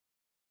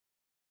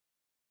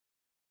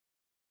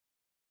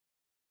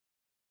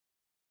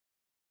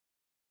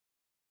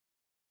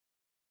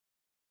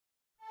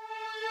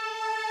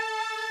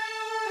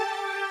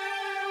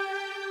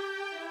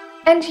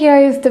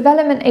NGOs,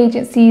 development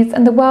agencies,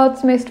 and the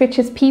world's most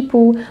richest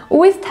people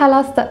always tell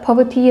us that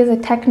poverty is a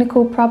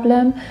technical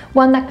problem,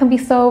 one that can be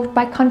solved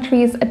by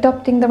countries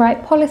adopting the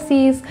right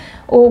policies,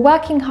 or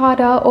working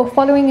harder, or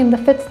following in the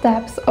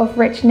footsteps of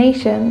rich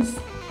nations.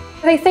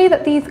 They say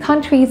that these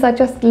countries are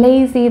just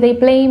lazy, they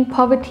blame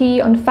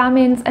poverty on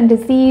famines and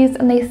disease,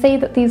 and they say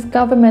that these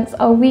governments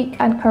are weak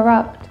and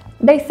corrupt.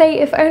 They say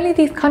if only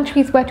these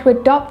countries were to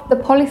adopt the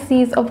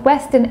policies of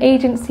Western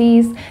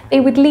agencies, they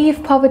would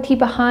leave poverty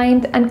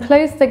behind and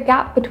close the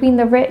gap between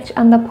the rich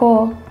and the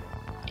poor.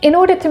 In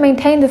order to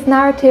maintain this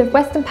narrative,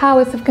 Western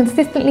powers have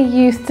consistently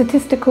used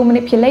statistical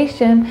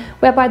manipulation,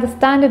 whereby the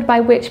standard by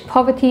which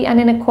poverty and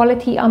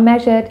inequality are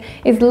measured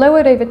is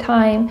lowered over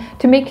time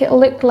to make it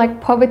look like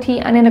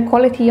poverty and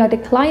inequality are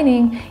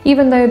declining,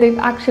 even though they've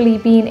actually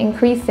been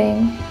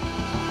increasing.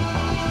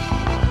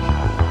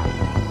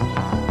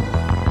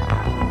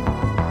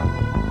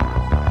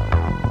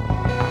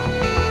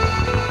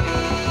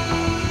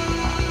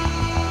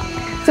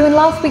 So in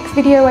last week's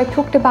video, I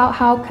talked about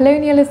how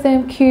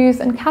colonialism, coups,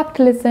 and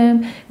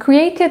capitalism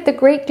created the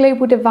great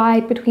global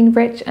divide between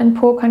rich and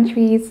poor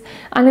countries.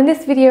 And in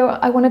this video,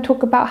 I want to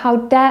talk about how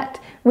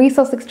debt,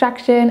 resource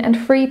extraction, and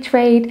free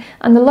trade,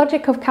 and the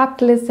logic of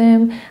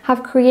capitalism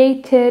have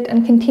created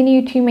and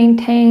continue to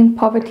maintain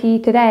poverty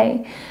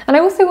today. And I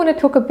also want to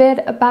talk a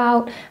bit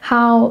about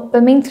how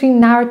the mainstream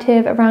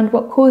narrative around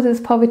what causes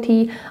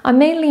poverty are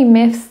mainly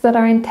myths that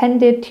are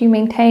intended to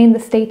maintain the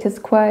status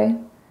quo.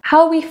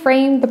 How we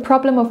frame the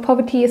problem of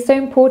poverty is so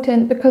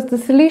important because the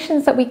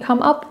solutions that we come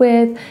up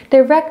with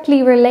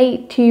directly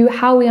relate to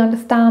how we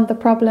understand the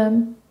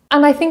problem.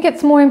 And I think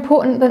it's more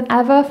important than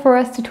ever for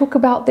us to talk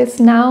about this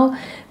now,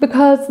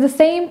 because the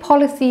same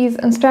policies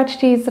and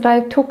strategies that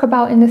I've talked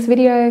about in this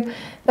video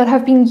that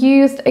have been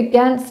used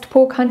against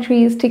poor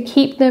countries to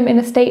keep them in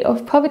a state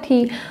of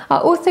poverty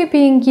are also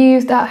being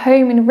used at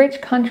home in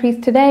rich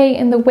countries today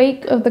in the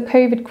wake of the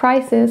COVID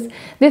crisis.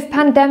 This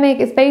pandemic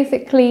is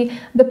basically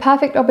the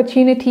perfect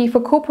opportunity for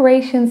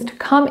corporations to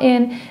come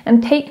in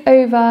and take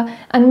over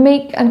and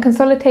make and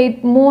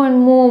consolidate more and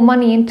more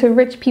money into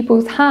rich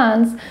people's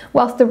hands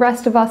whilst the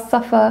rest of us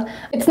suffer.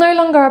 It's no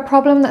longer a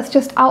problem that's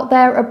just out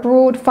there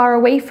abroad, far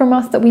away from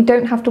us, that we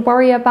don't have to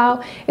worry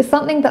about. It's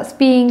something that's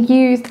being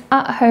used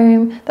at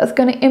home that's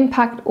going to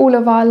impact all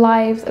of our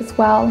lives as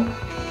well.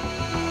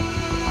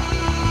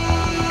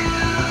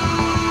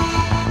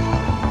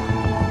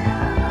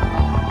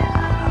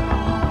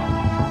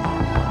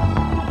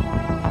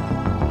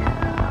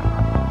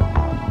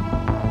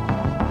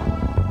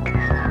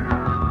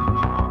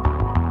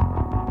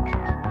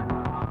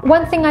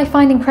 One thing I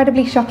find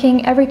incredibly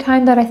shocking every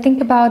time that I think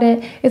about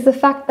it is the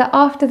fact that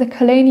after the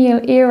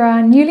colonial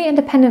era, newly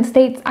independent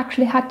states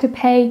actually had to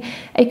pay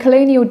a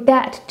colonial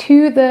debt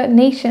to the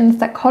nations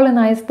that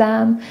colonized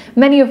them,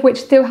 many of which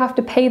still have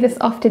to pay this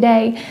off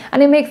today.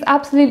 And it makes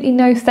absolutely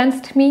no sense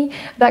to me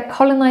that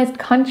colonized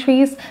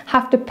countries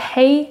have to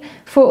pay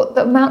for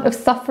the amount of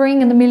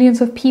suffering and the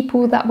millions of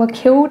people that were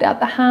killed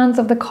at the hands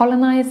of the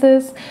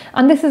colonizers.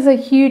 And this is a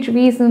huge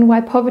reason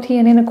why poverty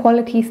and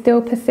inequality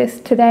still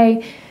persist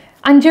today.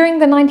 And during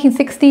the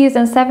 1960s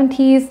and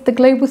 70s, the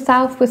Global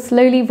South was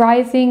slowly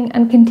rising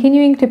and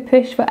continuing to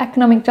push for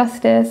economic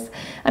justice,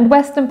 and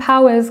Western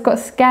powers got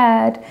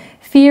scared,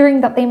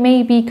 fearing that they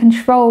may be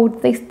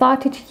controlled. They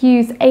started to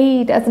use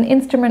aid as an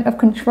instrument of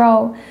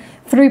control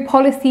through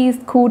policies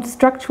called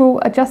structural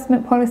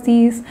adjustment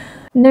policies,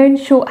 known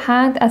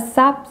shorthand as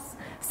SAPs.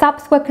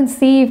 SAPs were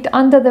conceived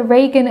under the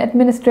Reagan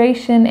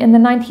administration in the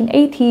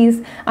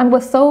 1980s and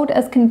were sold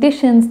as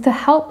conditions to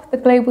help the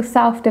Global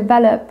South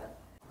develop.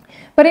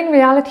 But in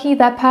reality,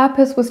 their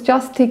purpose was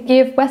just to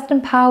give Western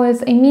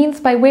powers a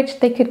means by which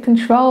they could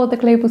control the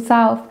Global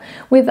South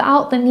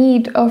without the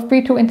need of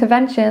brutal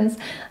interventions.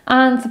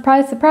 And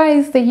surprise,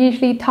 surprise, they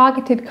usually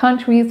targeted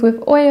countries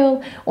with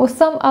oil or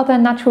some other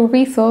natural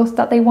resource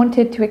that they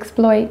wanted to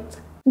exploit.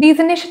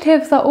 These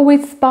initiatives are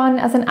always spun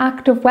as an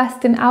act of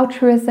Western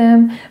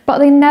altruism, but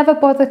they never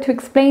bother to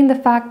explain the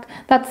fact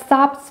that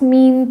SAPs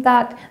mean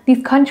that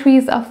these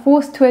countries are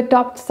forced to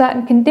adopt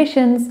certain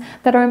conditions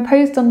that are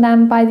imposed on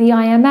them by the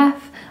IMF,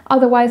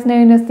 otherwise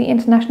known as the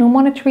International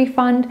Monetary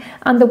Fund,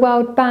 and the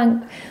World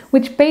Bank,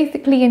 which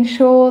basically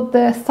ensure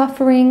the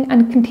suffering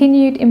and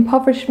continued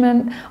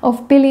impoverishment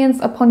of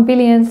billions upon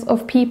billions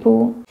of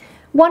people.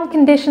 One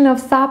condition of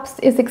SAPs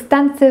is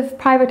extensive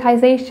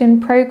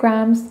privatization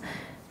programs.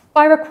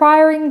 By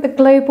requiring the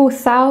Global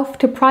South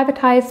to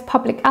privatize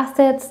public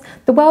assets,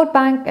 the World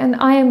Bank and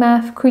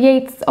IMF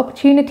creates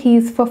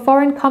opportunities for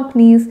foreign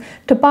companies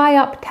to buy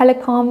up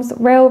telecoms,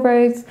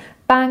 railroads,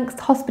 banks,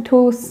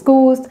 hospitals,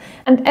 schools,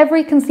 and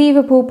every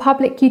conceivable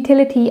public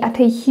utility at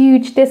a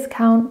huge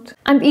discount,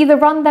 and either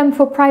run them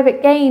for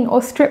private gain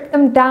or strip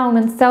them down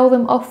and sell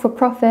them off for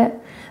profit.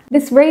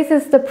 This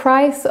raises the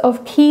price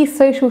of key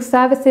social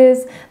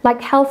services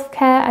like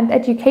healthcare and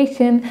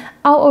education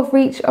out of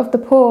reach of the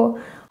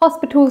poor.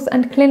 Hospitals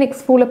and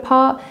clinics fall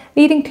apart,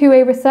 leading to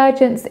a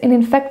resurgence in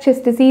infectious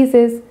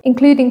diseases,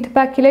 including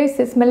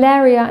tuberculosis,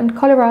 malaria, and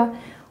cholera.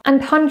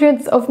 And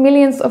hundreds of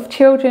millions of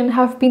children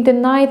have been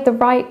denied the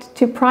right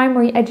to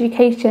primary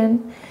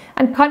education.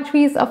 And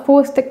countries are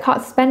forced to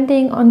cut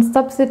spending on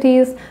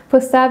subsidies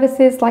for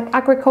services like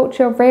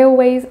agriculture,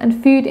 railways,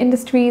 and food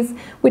industries,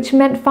 which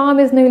meant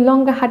farmers no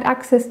longer had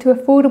access to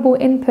affordable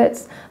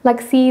inputs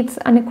like seeds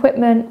and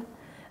equipment,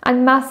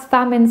 and mass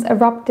famines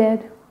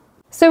erupted.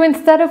 So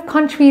instead of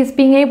countries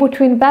being able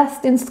to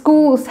invest in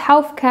schools,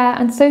 healthcare,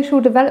 and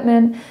social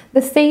development,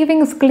 the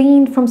savings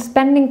gleaned from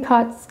spending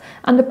cuts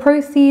and the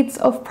proceeds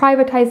of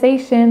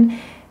privatization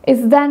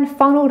is then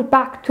funneled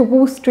back to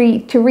Wall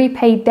Street to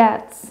repay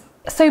debts.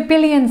 So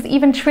billions,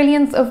 even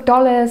trillions of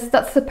dollars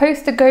that's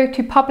supposed to go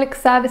to public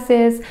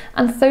services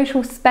and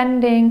social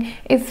spending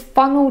is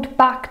funneled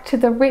back to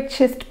the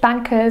richest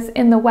bankers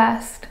in the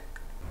West.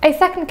 A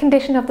second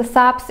condition of the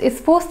SAPs is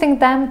forcing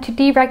them to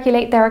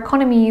deregulate their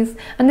economies,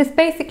 and this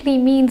basically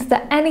means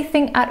that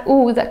anything at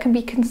all that can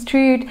be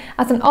construed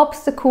as an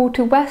obstacle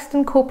to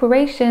Western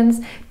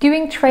corporations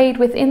doing trade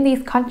within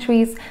these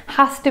countries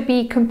has to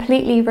be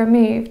completely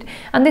removed.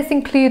 And this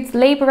includes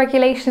labour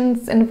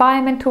regulations,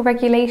 environmental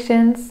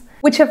regulations,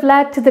 which have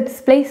led to the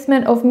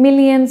displacement of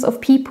millions of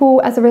people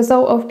as a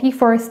result of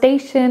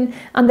deforestation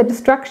and the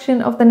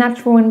destruction of the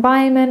natural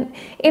environment.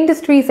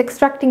 Industries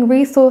extracting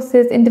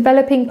resources in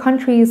developing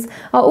countries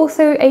are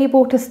also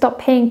able to stop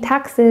paying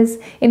taxes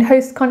in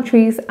host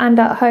countries and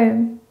at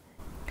home.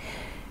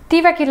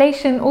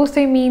 Deregulation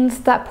also means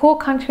that poor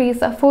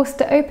countries are forced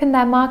to open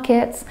their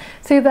markets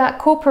so that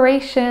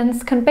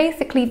corporations can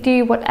basically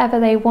do whatever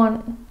they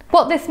want.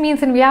 What this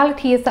means in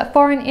reality is that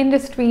foreign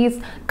industries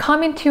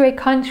come into a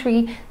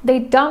country, they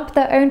dump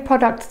their own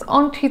products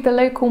onto the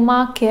local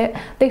market,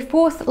 they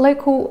force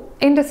local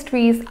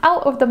industries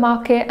out of the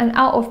market and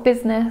out of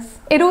business.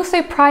 It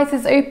also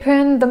prizes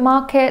open the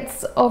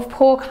markets of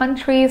poor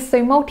countries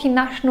so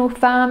multinational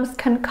firms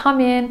can come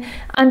in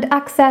and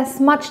access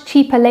much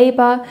cheaper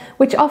labour,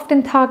 which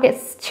often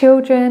targets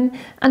children.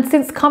 And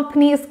since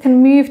companies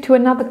can move to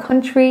another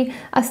country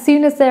as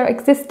soon as their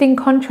existing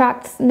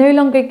contracts no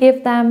longer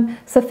give them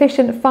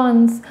sufficient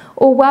funds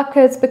or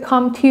workers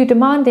become too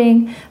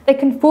demanding, they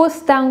can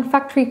force down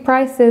factory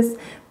prices,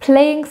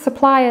 playing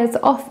suppliers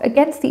off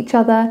against each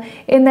other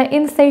in their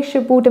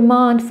insatiable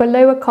demand for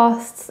lower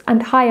costs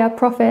and higher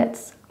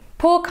profits.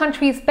 Poor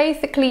countries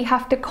basically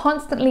have to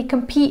constantly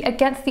compete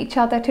against each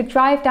other to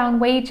drive down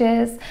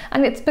wages,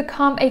 and it's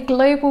become a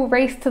global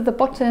race to the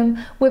bottom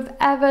with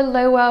ever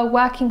lower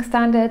working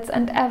standards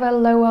and ever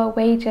lower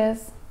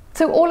wages.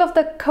 So all of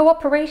the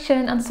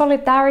cooperation and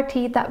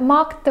solidarity that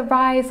marked the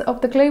rise of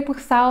the Global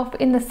South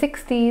in the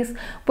 60s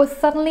was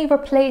suddenly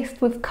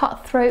replaced with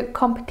cutthroat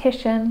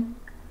competition.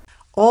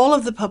 All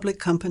of the public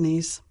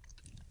companies,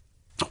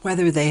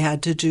 whether they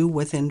had to do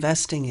with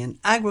investing in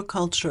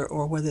agriculture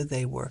or whether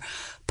they were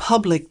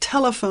public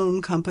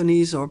telephone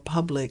companies or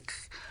public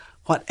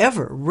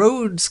whatever,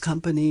 roads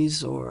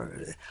companies or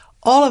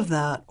all of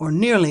that, or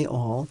nearly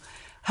all,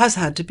 has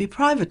had to be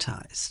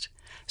privatized.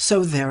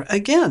 So there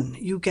again,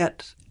 you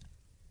get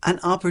an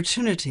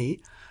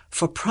opportunity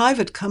for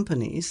private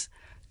companies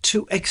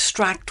to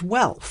extract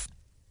wealth.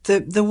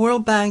 The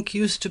World Bank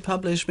used to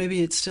publish,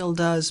 maybe it still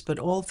does, but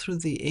all through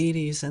the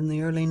 80s and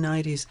the early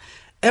 90s,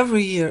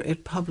 every year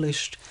it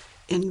published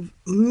in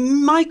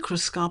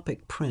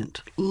microscopic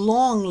print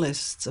long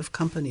lists of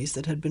companies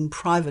that had been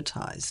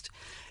privatized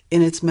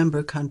in its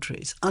member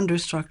countries under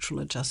structural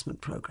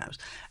adjustment programs.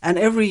 And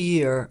every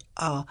year,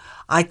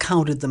 I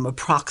counted them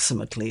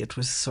approximately. It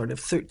was sort of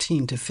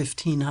 13 to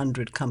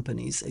 1,500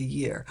 companies a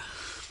year.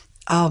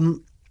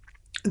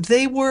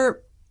 They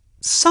were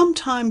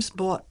sometimes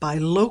bought by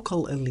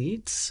local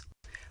elites.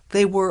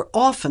 They were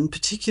often,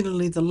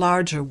 particularly the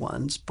larger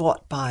ones,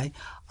 bought by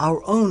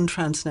our own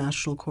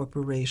transnational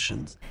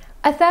corporations.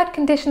 A third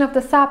condition of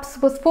the SAPs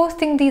was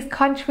forcing these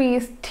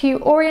countries to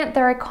orient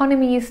their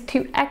economies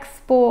to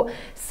export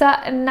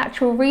certain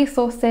natural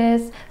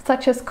resources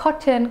such as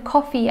cotton,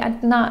 coffee,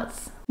 and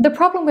nuts. The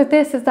problem with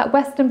this is that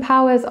Western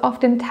powers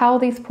often tell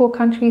these poor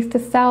countries to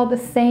sell the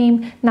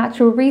same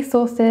natural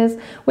resources,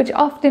 which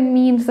often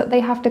means that they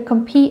have to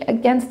compete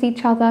against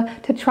each other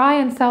to try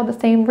and sell the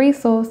same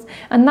resource.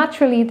 And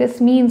naturally,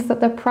 this means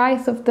that the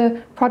price of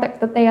the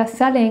product that they are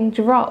selling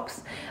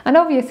drops. And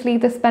obviously,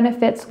 this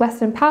benefits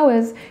Western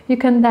powers, who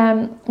can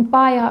then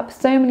buy up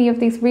so many of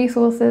these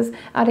resources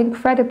at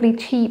incredibly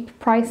cheap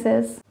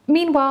prices.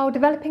 Meanwhile,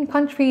 developing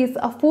countries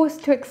are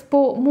forced to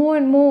export more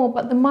and more,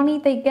 but the money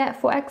they get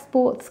for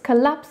exports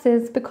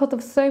collapses because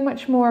of so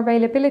much more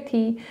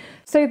availability.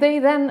 So they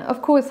then,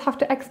 of course, have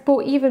to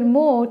export even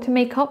more to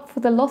make up for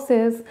the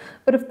losses.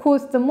 But of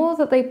course, the more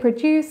that they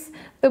produce,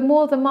 the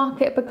more the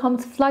market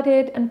becomes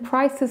flooded and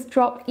prices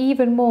drop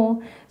even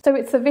more. So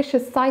it's a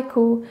vicious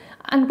cycle.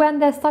 And when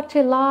there's such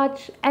a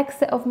large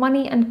exit of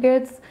money and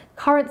goods,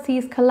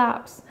 currencies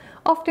collapse.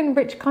 Often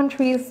rich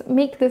countries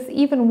make this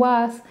even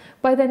worse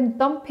by then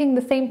dumping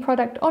the same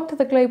product onto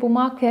the global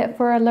market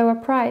for a lower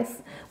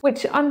price,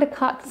 which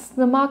undercuts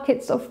the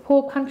markets of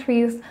poor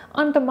countries,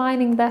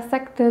 undermining their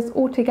sectors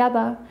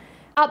altogether.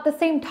 At the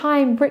same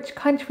time, rich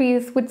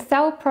countries would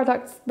sell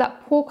products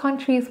that poor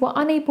countries were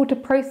unable to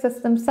process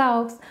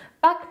themselves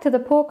back to the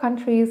poor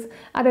countries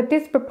at a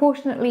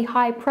disproportionately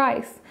high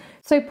price.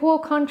 So poor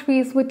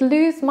countries would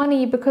lose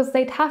money because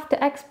they'd have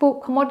to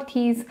export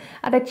commodities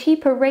at a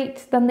cheaper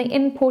rate than the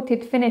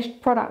imported finished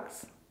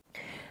products.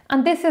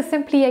 And this is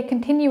simply a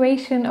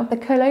continuation of the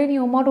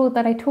colonial model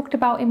that I talked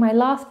about in my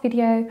last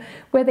video,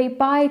 where they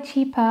buy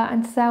cheaper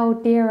and sell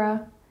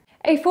dearer.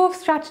 A fourth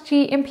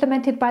strategy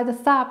implemented by the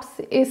SAPs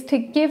is to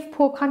give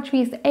poor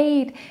countries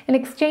aid in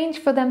exchange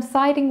for them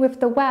siding with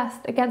the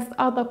West against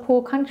other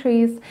poor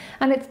countries,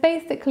 and it's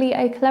basically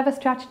a clever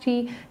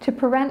strategy to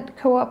prevent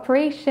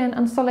cooperation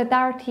and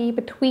solidarity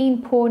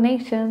between poor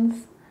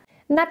nations.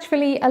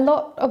 Naturally, a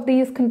lot of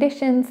these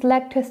conditions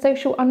led to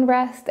social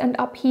unrest and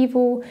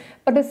upheaval,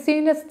 but as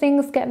soon as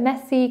things get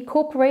messy,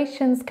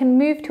 corporations can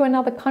move to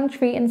another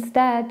country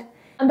instead.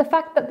 And the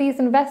fact that these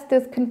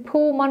investors can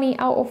pull money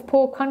out of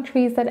poor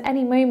countries at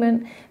any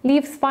moment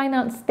leaves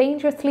finance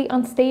dangerously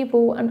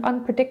unstable and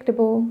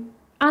unpredictable.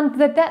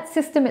 And the debt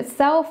system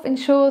itself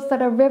ensures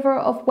that a river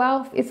of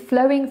wealth is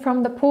flowing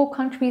from the poor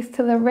countries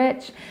to the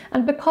rich,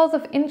 and because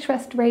of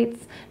interest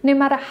rates, no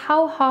matter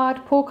how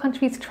hard poor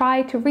countries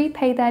try to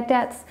repay their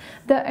debts,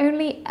 they're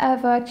only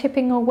ever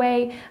chipping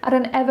away at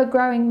an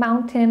ever-growing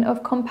mountain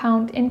of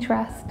compound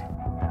interest.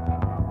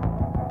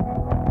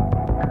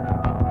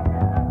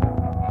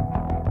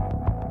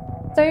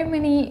 So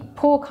many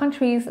poor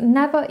countries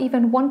never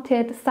even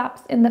wanted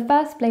SAPs in the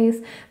first place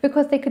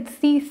because they could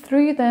see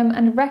through them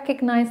and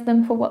recognize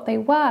them for what they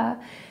were.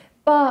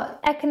 But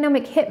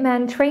economic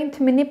hitmen trained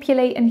to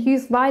manipulate and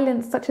use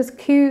violence such as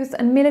coups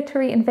and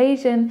military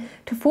invasion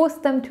to force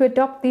them to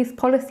adopt these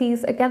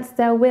policies against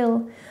their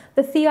will.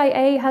 The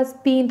CIA has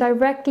been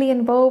directly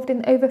involved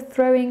in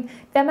overthrowing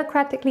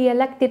democratically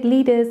elected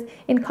leaders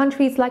in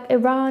countries like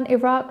Iran,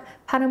 Iraq,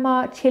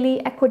 Panama,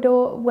 Chile,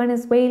 Ecuador,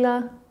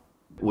 Venezuela.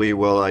 We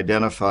will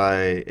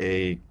identify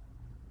a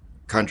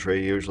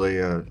country, usually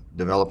a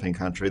developing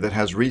country, that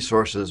has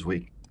resources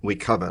we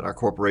covet, our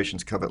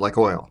corporations covet, like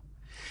oil.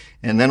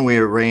 And then we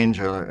arrange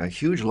a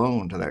huge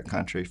loan to that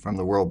country from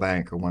the World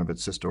Bank or one of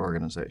its sister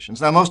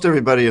organizations. Now, most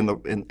everybody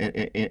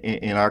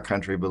in our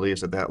country believes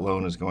that that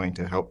loan is going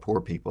to help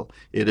poor people.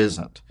 It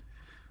isn't.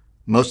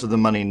 Most of the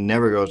money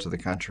never goes to the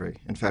country.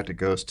 In fact, it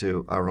goes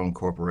to our own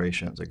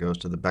corporations. It goes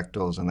to the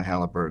Bechtels and the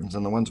Halliburtons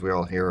and the ones we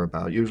all hear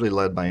about, usually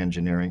led by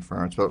engineering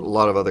firms, but a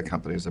lot of other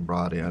companies are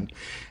brought in.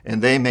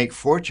 And they make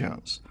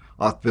fortunes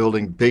off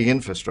building big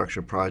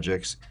infrastructure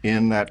projects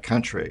in that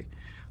country.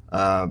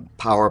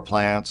 Power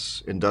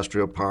plants,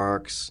 industrial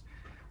parks,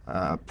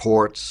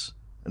 ports,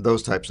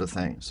 those types of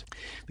things.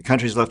 The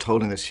country's left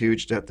holding this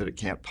huge debt that it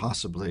can't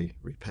possibly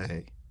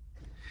repay.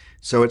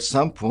 So at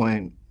some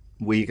point,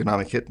 we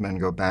economic hitmen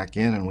go back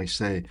in and we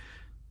say,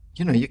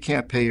 you know, you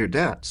can't pay your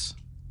debts.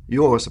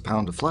 You owe us a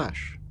pound of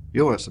flesh.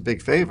 You owe us a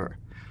big favor.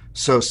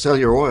 So sell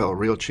your oil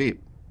real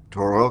cheap to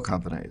our oil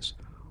companies,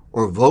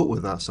 or vote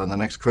with us on the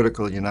next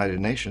critical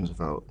United Nations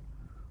vote,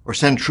 or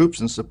send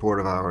troops in support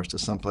of ours to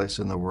someplace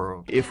in the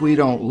world. If we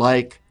don't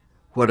like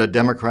what a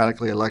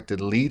democratically elected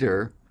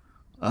leader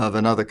of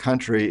another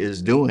country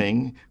is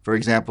doing, for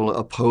example,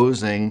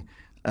 opposing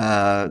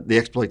the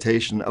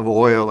exploitation of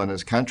oil in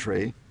his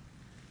country,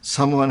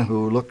 someone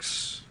who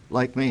looks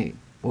like me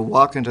will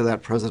walk into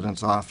that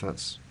president's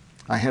office.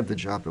 I had the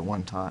job at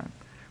one time.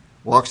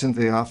 Walks into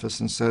the office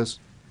and says,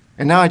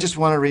 and now I just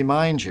want to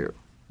remind you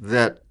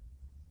that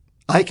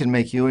I can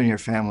make you and your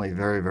family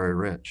very, very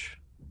rich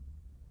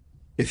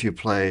if you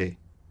play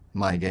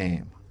my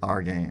game,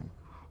 our game.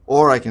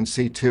 Or I can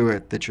see to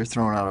it that you're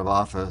thrown out of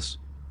office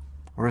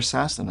or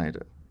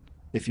assassinated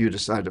if you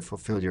decide to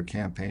fulfill your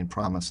campaign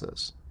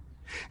promises.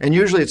 And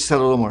usually it's said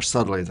a little more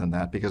subtly than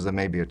that because there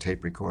may be a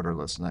tape recorder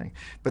listening.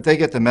 But they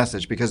get the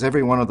message because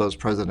every one of those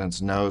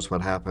presidents knows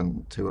what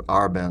happened to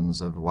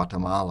Arbenz of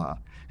Guatemala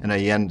and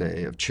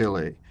Allende of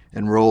Chile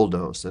and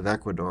Roldos of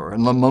Ecuador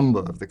and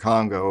Lumumba of the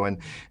Congo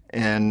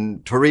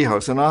and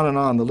Torrijos and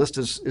on. The list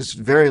is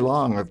very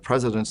long of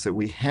presidents that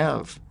we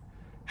have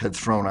had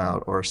thrown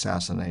out or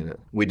assassinated.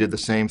 We did the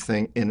same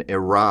thing in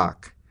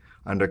Iraq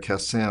under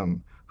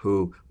Qasem,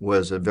 who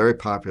was a very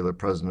popular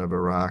president of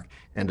Iraq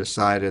and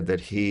decided that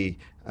he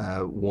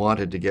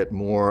wanted to get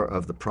more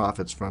of the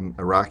profits from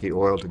Iraqi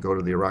oil to go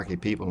to the Iraqi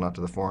people, not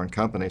to the foreign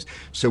companies.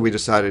 So we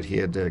decided he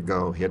had to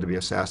go. He had to be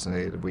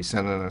assassinated. We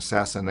sent an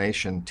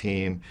assassination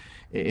team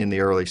in the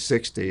early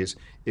 60s.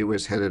 It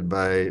was headed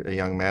by a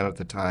young man at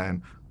the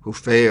time who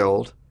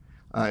failed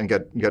and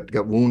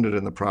got wounded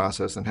in the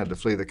process and had to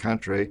flee the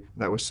country.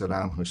 That was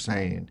Saddam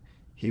Hussein.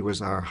 He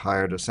was our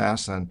hired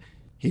assassin.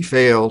 He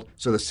failed,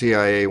 so the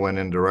CIA went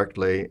in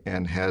directly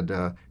and had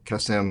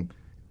Qasem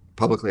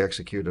publicly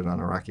executed on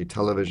Iraqi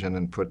television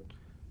and put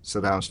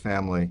Saddam's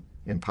family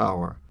in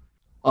power.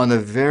 On the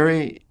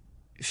very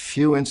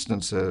few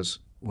instances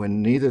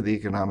when neither the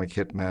economic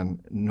hitmen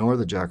nor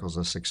the jackals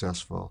are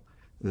successful,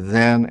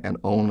 then and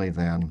only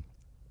then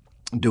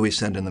do we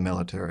send in the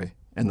military.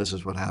 And this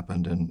is what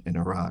happened in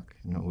Iraq.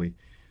 You know,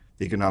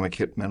 The economic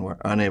hitmen were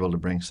unable to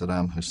bring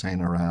Saddam Hussein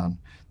around.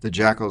 The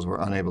jackals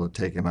were unable to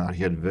take him out.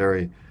 He had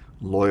very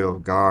loyal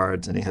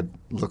guards, and he had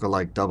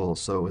look-alike doubles,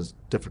 so it was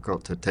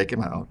difficult to take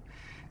him out.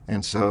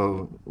 And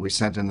so we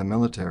sent in the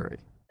military.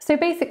 So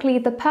basically,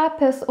 the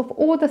purpose of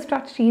all the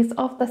strategies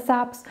of the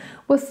SAPs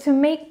was to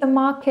make the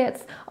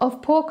markets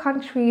of poor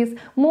countries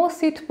more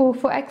suitable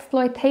for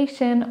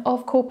exploitation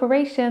of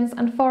corporations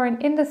and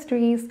foreign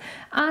industries,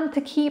 and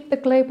to keep the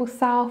global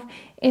south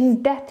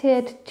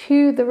indebted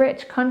to the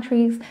rich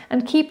countries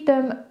and keep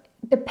them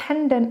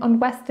dependent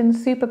on Western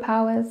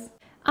superpowers.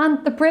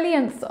 And the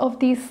brilliance of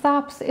these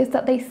SAPs is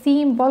that they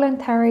seem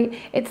voluntary.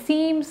 It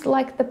seems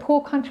like the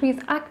poor countries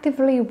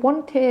actively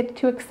wanted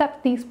to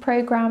accept these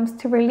programs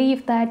to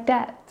relieve their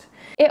debt.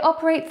 It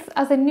operates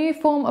as a new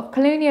form of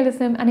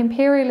colonialism and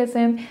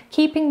imperialism,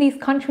 keeping these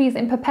countries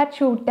in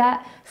perpetual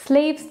debt,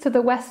 slaves to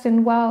the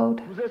Western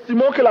world. Nous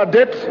estimons que la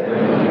dette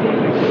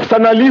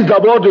s'analyse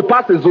d'abord de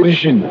par ses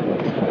origines.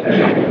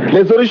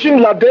 Les origines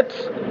de la dette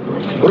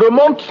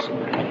remontent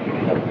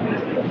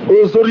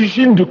aux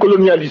origines du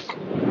colonialisme.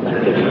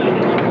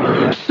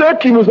 Ceux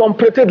qui nous ont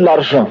prêté de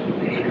l'argent,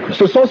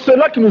 ce sont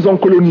ceux-là qui nous ont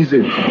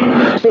colonisés.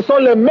 Ce sont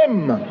les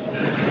mêmes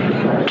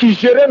qui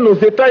géraient nos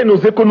États et nos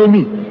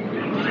économies.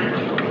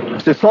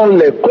 Ce sont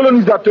les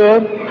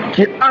colonisateurs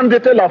qui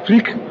endettaient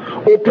l'Afrique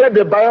auprès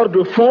des bailleurs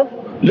de fonds,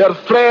 leurs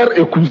frères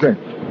et cousins.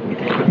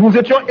 Nous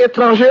étions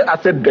étrangers à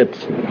cette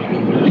dette.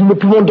 Nous ne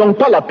pouvons donc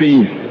pas la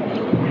payer.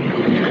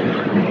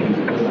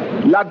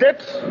 La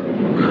dette,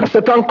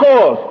 c'est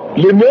encore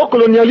le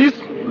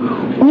néocolonialisme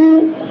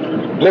où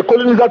les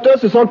colonisateurs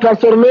se sont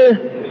transformés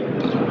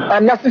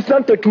en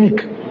assistants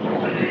techniques.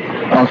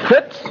 En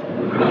fait,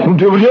 nous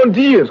devrions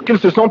dire qu'ils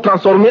se sont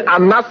transformés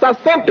en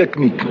assassins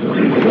techniques.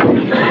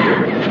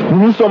 Nous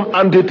nous sommes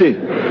endettés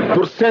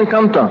pour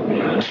 50 ans,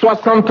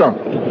 60 ans,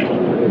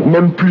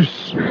 même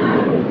plus.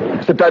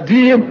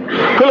 C'est-à-dire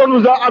que l'on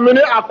nous a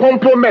amenés à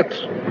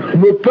compromettre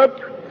nos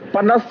peuples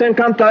pendant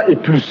 50 ans et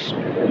plus.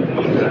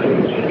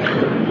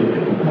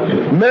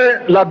 Mais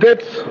la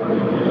dette,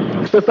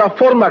 c'est sa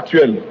forme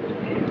actuelle.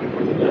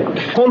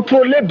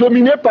 Contrôlée,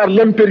 dominée par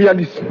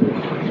l'impérialisme.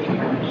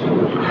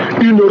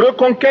 Une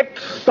reconquête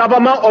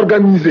savamment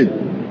organisée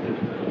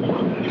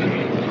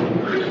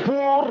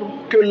pour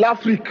que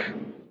l'Afrique.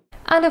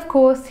 And of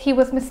course, he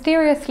was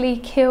mysteriously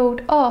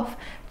killed off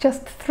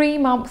just 3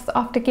 months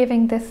after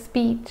giving this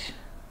speech.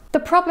 The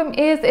problem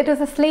is, it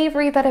is a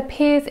slavery that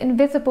appears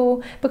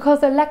invisible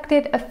because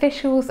elected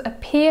officials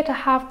appear to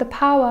have the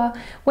power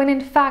when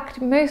in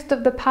fact most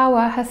of the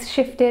power has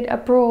shifted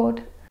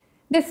abroad.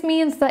 This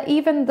means that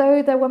even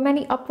though there were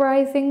many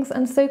uprisings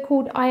and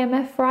so-called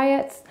IMF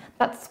riots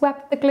that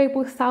swept the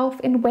global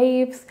south in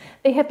waves,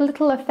 they had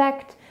little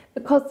effect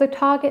because the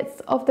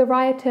targets of the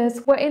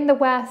rioters were in the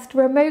West,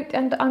 remote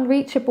and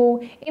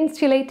unreachable,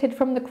 insulated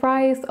from the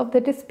cries of the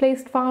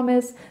displaced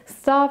farmers,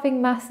 starving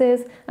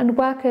masses, and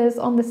workers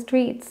on the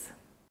streets.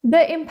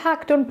 The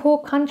impact on poor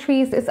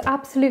countries is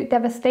absolute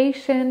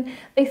devastation.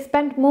 They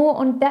spend more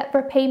on debt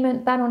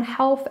repayment than on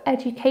health,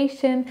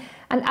 education,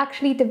 and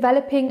actually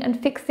developing and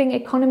fixing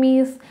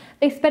economies.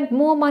 They spend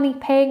more money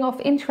paying off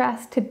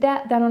interest to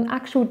debt than on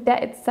actual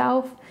debt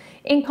itself.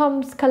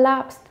 Incomes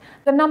collapsed.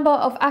 The number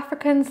of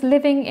Africans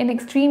living in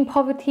extreme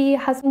poverty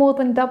has more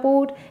than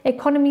doubled.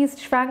 Economies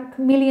shrank.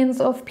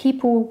 Millions of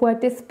people were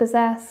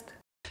dispossessed.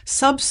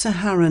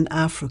 Sub-Saharan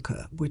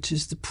Africa, which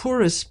is the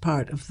poorest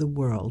part of the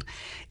world,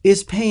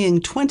 is paying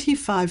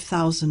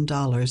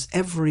 $25,000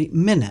 every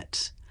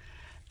minute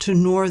to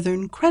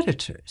northern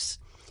creditors.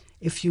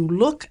 If you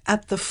look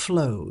at the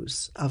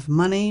flows of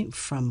money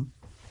from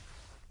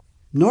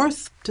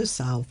north to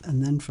south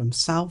and then from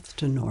south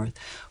to north,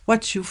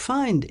 what you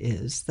find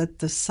is that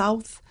the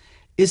south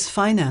is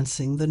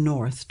financing the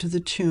north to the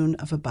tune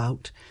of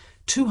about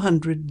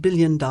 $200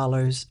 billion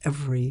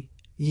every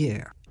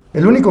year.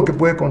 El único que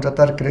puede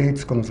contratar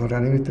créditos con los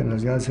organismos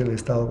internacionales es el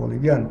Estado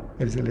boliviano,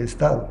 es el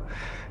Estado.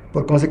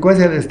 Por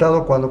consecuencia, el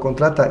Estado, cuando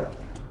contrata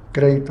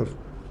créditos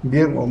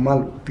bien o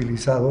mal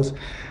utilizados,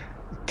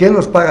 ¿quién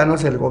los paga? No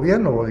es el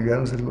gobierno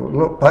boliviano,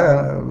 lo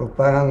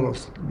pagan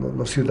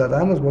los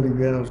ciudadanos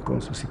bolivianos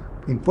con sus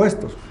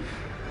impuestos.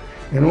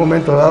 En un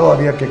momento dado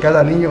había que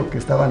cada niño que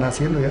estaba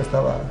naciendo ya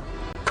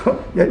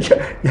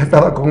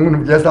estaba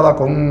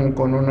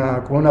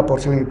con una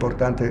porción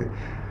importante.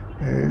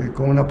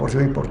 Con una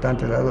porción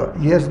importante de la deuda.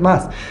 Y es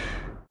más.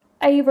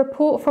 A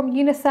report from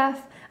UNICEF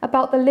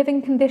about the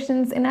living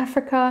conditions in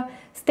Africa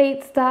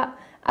states that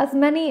as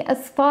many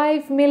as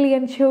 5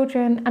 million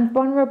children and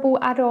vulnerable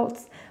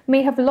adults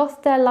may have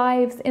lost their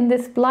lives in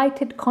this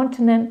blighted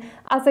continent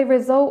as a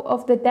result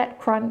of the debt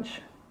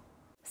crunch.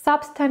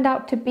 SAPs turned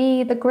out to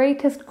be the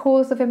greatest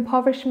cause of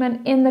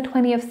impoverishment in the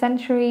 20th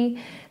century.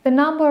 The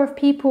number of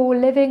people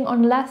living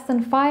on less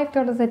than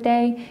 $5 a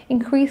day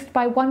increased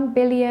by 1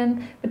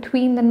 billion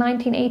between the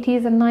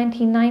 1980s and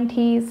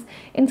 1990s.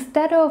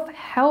 Instead of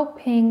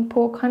helping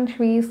poor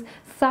countries,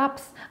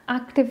 SAPs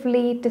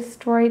actively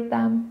destroyed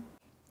them.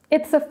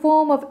 It's a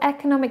form of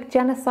economic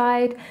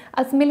genocide,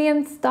 as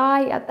millions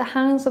die at the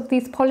hands of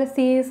these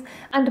policies,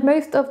 and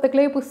most of the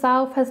global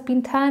south has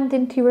been turned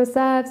into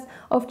reserves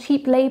of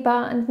cheap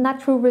labor and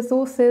natural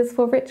resources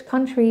for rich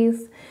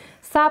countries.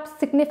 SAPS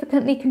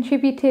significantly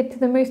contributed to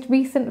the most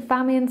recent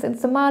famines in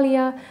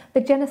Somalia,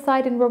 the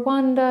genocide in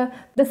Rwanda,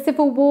 the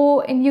civil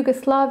war in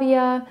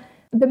Yugoslavia,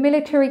 the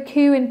military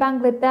coup in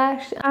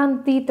Bangladesh,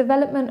 and the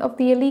development of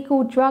the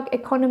illegal drug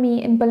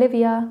economy in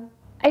Bolivia.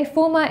 A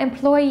former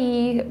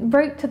employee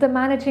wrote to the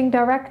managing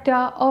director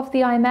of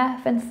the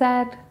IMF and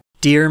said,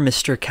 "Dear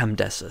Mr.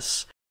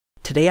 Kamdesis,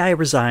 today I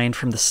resigned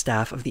from the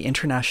staff of the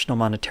International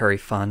Monetary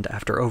Fund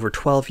after over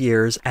 12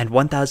 years and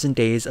 1,000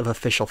 days of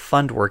official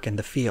fund work in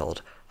the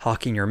field,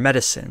 hawking your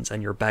medicines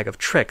and your bag of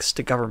tricks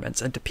to governments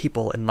and to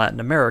people in Latin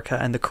America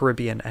and the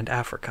Caribbean and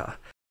Africa.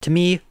 To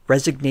me,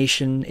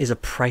 resignation is a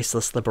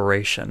priceless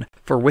liberation,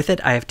 for with it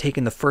I have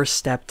taken the first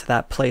step to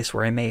that place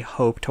where I may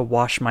hope to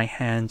wash my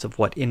hands of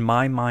what in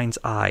my mind's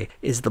eye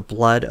is the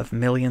blood of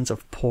millions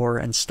of poor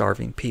and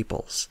starving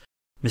peoples.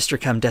 Mr.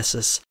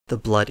 Kamdesis, the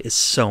blood is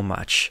so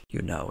much,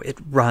 you know. It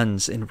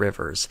runs in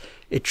rivers.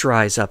 It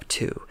dries up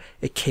too.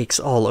 It cakes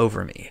all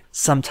over me.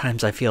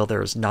 Sometimes I feel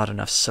there is not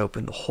enough soap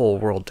in the whole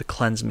world to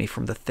cleanse me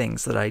from the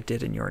things that I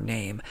did in your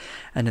name,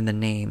 and in the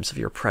names of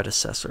your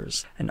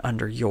predecessors, and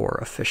under your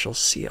official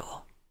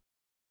seal."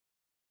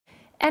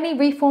 Any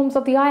reforms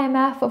of the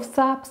IMF, of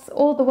SAPS,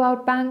 or the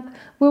World Bank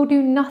will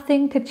do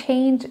nothing to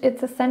change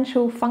its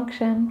essential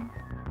function.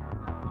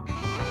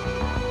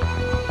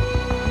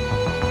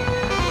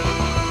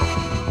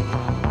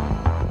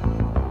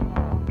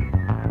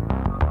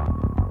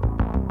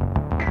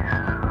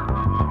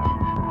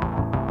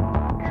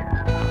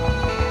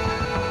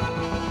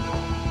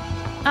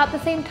 At the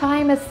same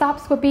time as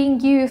SAPs were being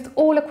used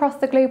all across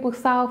the global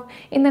south,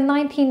 in the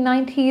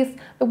 1990s,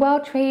 the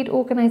World Trade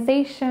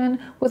Organization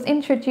was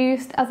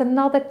introduced as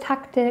another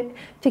tactic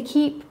to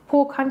keep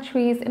poor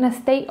countries in a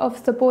state of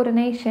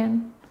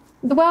subordination.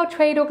 The World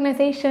Trade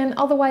Organization,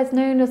 otherwise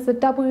known as the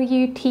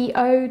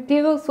WTO,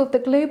 deals with the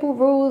global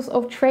rules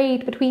of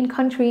trade between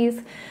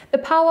countries. The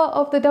power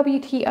of the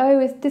WTO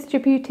is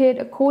distributed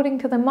according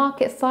to the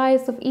market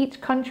size of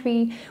each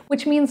country,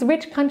 which means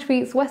rich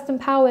countries, Western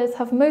powers,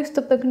 have most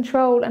of the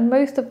control and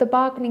most of the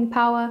bargaining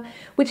power,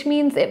 which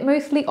means it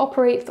mostly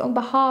operates on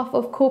behalf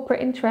of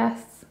corporate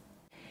interests.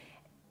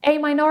 A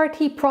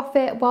minority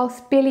profit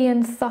whilst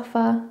billions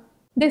suffer.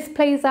 This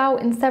plays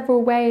out in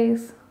several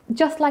ways.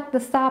 Just like the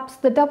SAPs,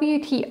 the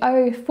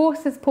WTO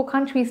forces poor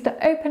countries to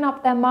open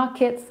up their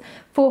markets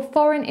for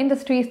foreign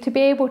industries to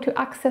be able to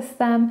access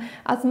them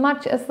as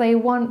much as they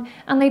want,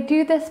 and they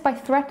do this by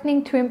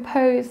threatening to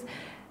impose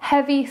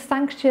heavy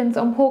sanctions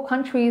on poor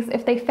countries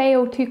if they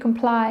fail to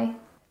comply.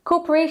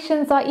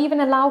 Corporations are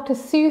even allowed to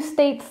sue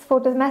states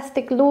for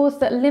domestic laws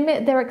that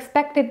limit their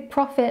expected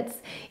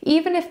profits,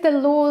 even if the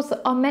laws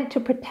are meant to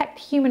protect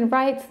human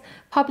rights,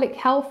 public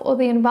health, or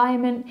the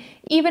environment.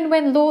 Even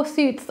when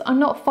lawsuits are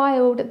not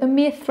filed, the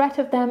mere threat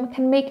of them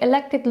can make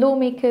elected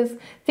lawmakers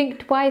think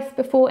twice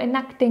before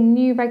enacting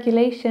new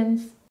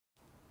regulations.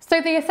 So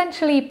they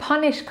essentially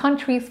punish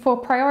countries for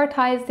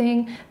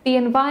prioritizing the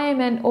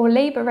environment or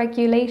labor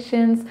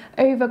regulations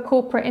over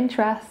corporate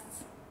interests.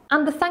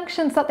 And the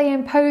sanctions that they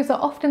impose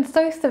are often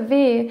so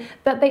severe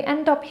that they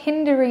end up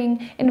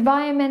hindering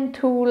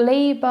environmental,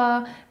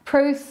 labor,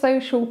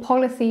 pro-social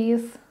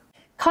policies.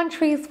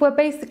 Countries were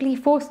basically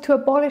forced to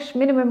abolish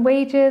minimum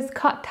wages,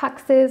 cut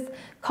taxes,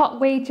 cut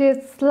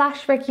wages,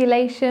 slash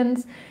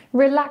regulations,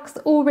 relax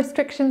all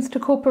restrictions to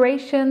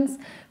corporations,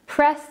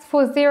 press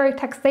for zero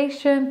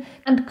taxation,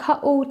 and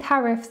cut all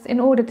tariffs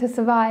in order to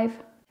survive.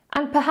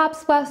 And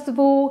perhaps worst of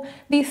all,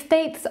 these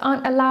states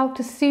aren't allowed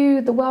to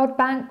sue the World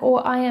Bank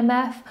or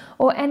IMF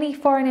or any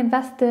foreign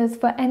investors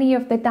for any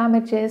of the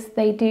damages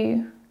they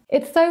do.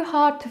 It's so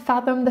hard to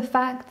fathom the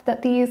fact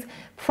that these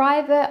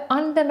private,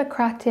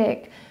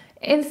 undemocratic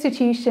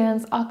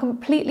institutions are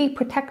completely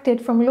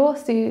protected from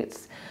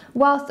lawsuits,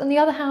 whilst on the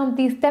other hand,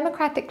 these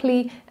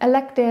democratically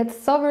elected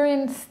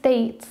sovereign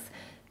states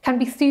can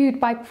be sued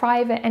by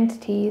private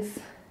entities.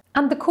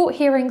 And the court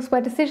hearings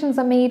where decisions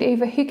are made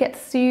over who gets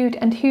sued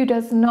and who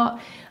does not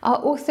are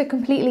also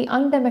completely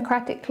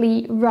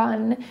undemocratically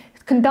run,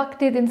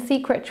 conducted in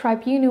secret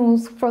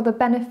tribunals for the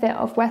benefit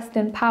of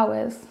Western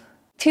powers.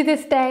 To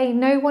this day,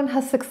 no one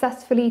has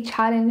successfully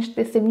challenged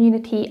this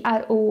immunity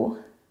at all.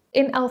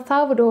 In El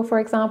Salvador, for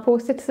example,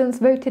 citizens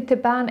voted to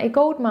ban a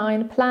gold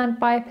mine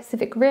planned by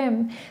Pacific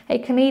Rim, a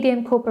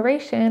Canadian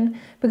corporation,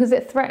 because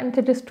it threatened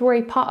to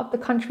destroy part of the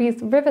country's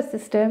river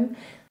system.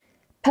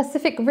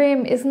 Pacific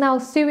Rim is now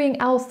suing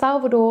El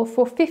Salvador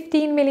for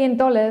 $15 million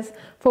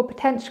for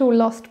potential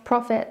lost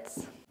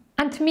profits.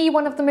 And to me,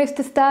 one of the most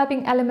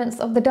disturbing elements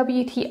of the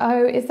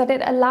WTO is that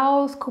it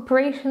allows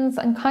corporations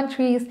and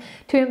countries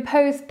to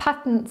impose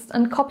patents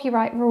and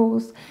copyright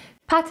rules.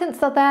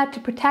 Patents are there to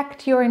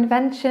protect your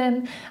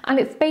invention, and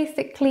it's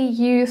basically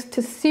used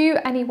to sue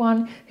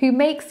anyone who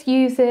makes,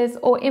 uses,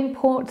 or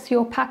imports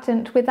your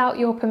patent without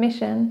your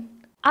permission.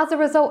 As a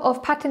result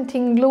of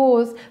patenting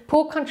laws,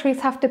 poor countries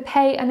have to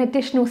pay an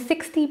additional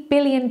 $60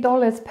 billion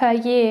per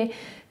year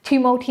to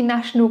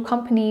multinational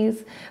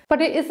companies.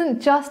 But it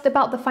isn't just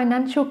about the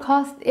financial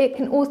cost, it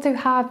can also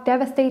have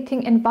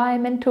devastating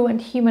environmental and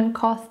human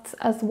costs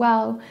as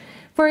well.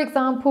 For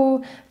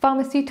example,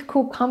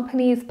 pharmaceutical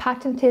companies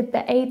patented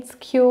the AIDS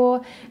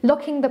cure,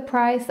 locking the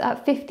price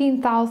at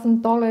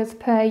 $15,000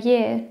 per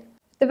year.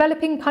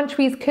 Developing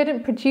countries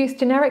couldn't produce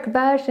generic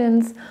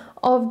versions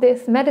of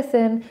this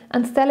medicine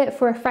and sell it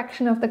for a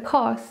fraction of the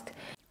cost.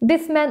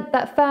 This meant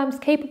that firms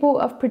capable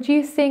of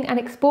producing and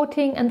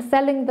exporting and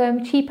selling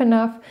them cheap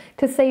enough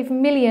to save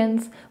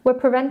millions were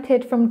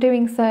prevented from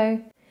doing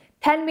so.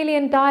 10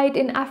 million died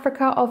in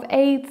Africa of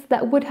AIDS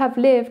that would have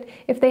lived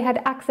if they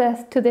had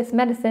access to this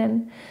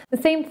medicine.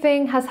 The same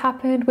thing has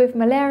happened with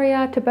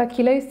malaria,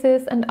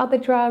 tuberculosis, and other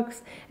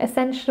drugs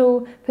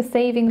essential for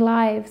saving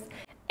lives.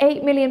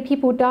 8 million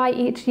people die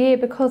each year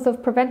because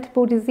of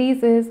preventable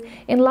diseases,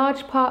 in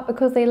large part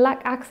because they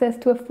lack access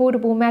to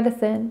affordable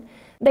medicine.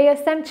 They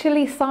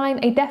essentially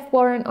sign a death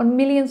warrant on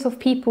millions of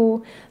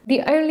people.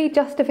 The only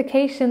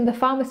justification the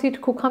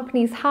pharmaceutical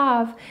companies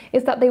have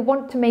is that they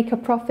want to make a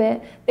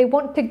profit. They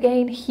want to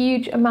gain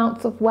huge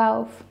amounts of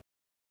wealth.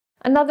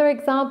 Another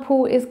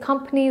example is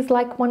companies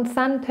like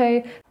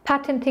Monsanto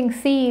patenting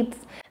seeds.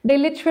 They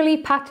literally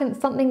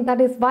patent something that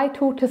is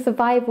vital to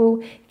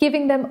survival,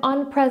 giving them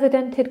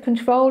unprecedented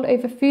control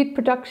over food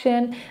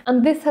production,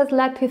 and this has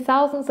led to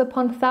thousands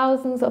upon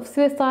thousands of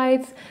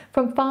suicides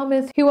from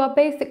farmers who are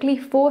basically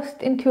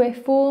forced into a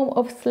form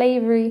of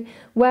slavery,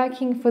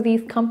 working for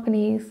these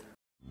companies.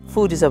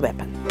 Food is a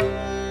weapon.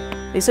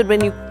 They said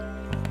when you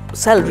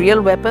sell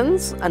real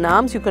weapons and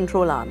arms, you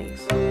control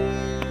armies.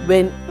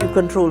 When you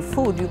control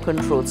food, you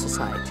control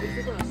society.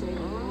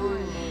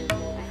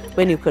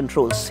 When you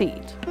control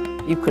seed,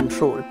 you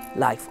control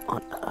life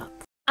on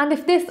earth. And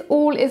if this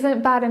all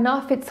isn't bad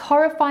enough, it's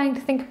horrifying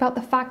to think about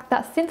the fact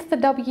that since the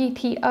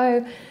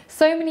WTO,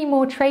 so many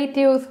more trade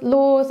deals,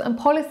 laws, and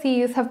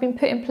policies have been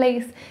put in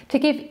place to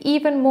give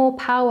even more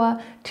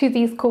power to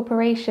these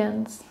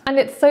corporations. And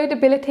it's so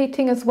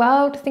debilitating as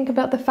well to think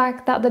about the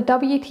fact that the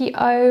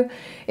WTO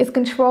is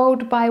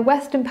controlled by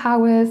Western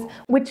powers,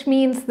 which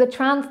means the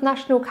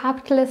transnational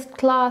capitalist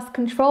class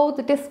control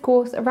the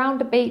discourse around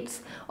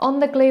debates on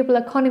the global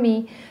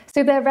economy,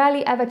 so they're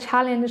rarely ever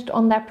challenged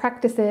on their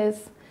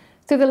practices.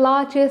 So the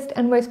largest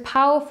and most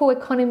powerful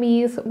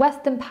economies,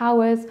 Western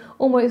powers,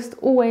 almost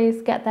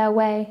always get their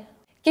way.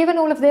 Given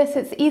all of this,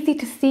 it's easy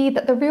to see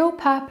that the real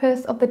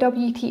purpose of the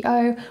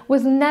WTO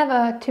was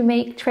never to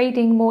make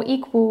trading more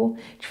equal.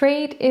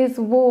 Trade is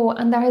war,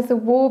 and there is a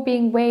war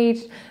being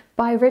waged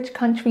by rich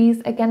countries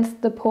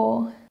against the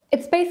poor.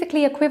 It's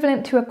basically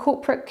equivalent to a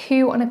corporate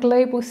coup on a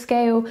global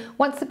scale.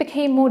 Once it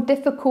became more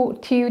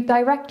difficult to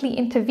directly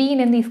intervene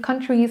in these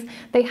countries,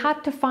 they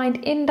had to find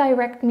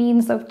indirect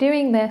means of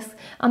doing this,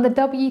 and the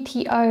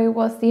WTO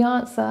was the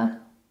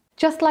answer.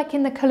 Just like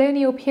in the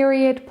colonial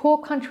period, poor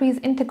countries'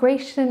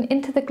 integration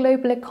into the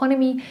global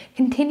economy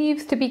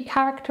continues to be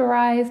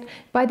characterized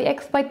by the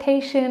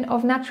exploitation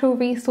of natural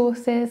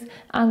resources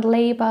and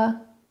labor.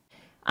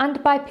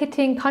 And by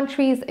pitting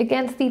countries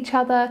against each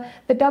other,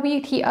 the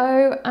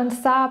WTO and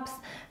SABS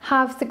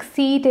have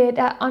succeeded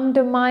at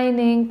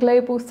undermining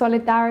global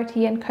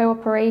solidarity and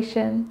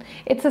cooperation.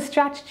 It's a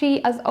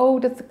strategy as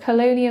old as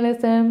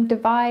colonialism,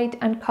 divide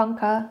and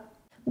conquer.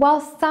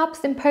 Whilst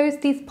SABS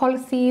imposed these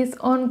policies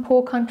on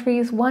poor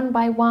countries one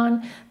by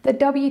one, the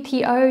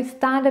WTO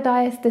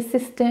standardized the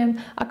system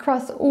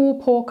across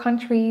all poor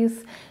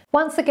countries.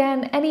 Once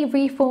again, any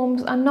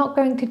reforms are not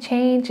going to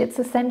change its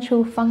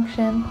essential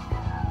function.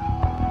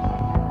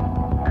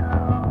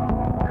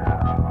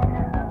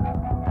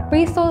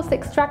 Resource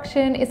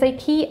extraction is a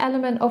key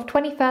element of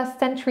 21st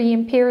century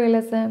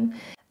imperialism,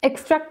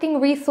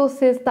 extracting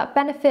resources that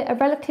benefit a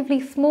relatively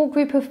small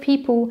group of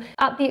people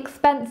at the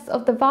expense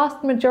of the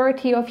vast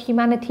majority of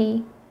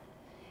humanity.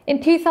 In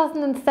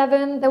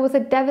 2007, there was a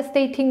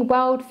devastating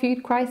world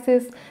food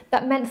crisis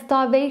that meant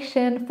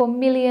starvation for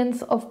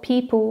millions of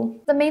people.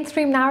 The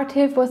mainstream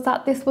narrative was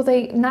that this was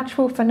a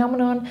natural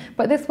phenomenon,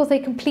 but this was a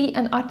complete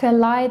and utter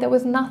lie. There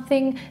was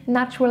nothing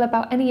natural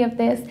about any of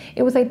this.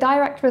 It was a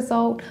direct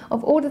result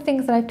of all the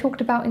things that I've talked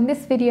about in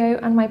this video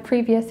and my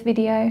previous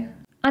video.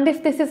 And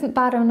if this isn't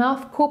bad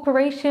enough,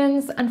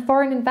 corporations and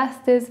foreign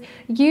investors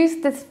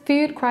use this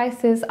food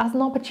crisis as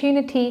an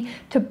opportunity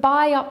to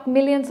buy up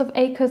millions of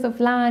acres of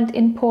land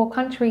in poor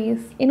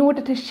countries in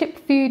order to ship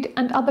food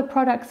and other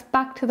products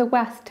back to the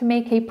West to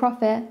make a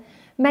profit.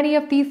 Many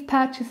of these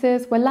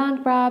purchases were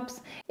land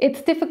grabs.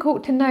 It's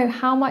difficult to know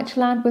how much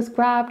land was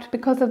grabbed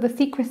because of the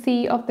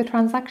secrecy of the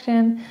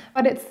transaction,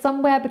 but it's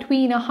somewhere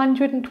between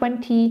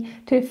 120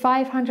 to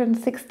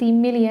 560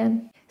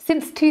 million.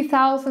 Since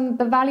 2000,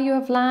 the value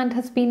of land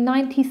has been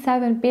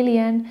 97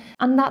 billion,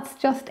 and that's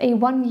just a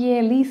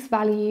one-year lease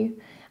value.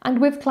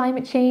 And with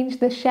climate change,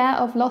 the share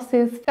of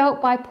losses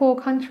felt by poor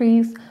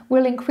countries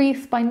will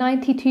increase by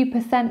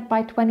 92%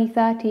 by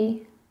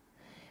 2030.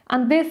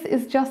 And this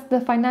is just the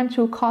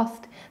financial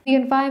cost. The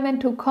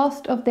environmental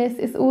cost of this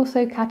is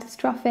also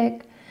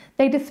catastrophic.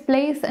 They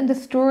displace and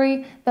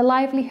destroy the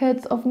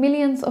livelihoods of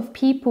millions of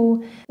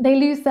people. They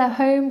lose their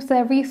homes,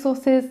 their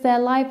resources, their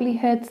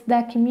livelihoods,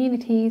 their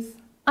communities.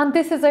 And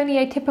this is only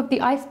a tip of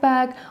the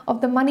iceberg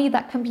of the money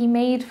that can be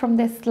made from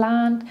this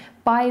land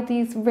by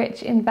these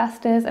rich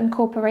investors and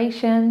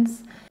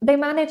corporations. They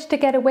manage to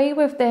get away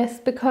with this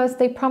because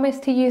they promise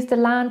to use the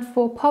land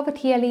for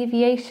poverty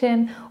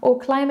alleviation or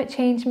climate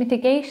change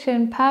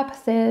mitigation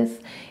purposes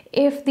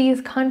if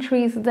these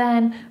countries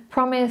then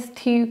promise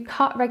to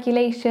cut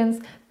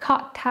regulations,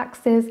 cut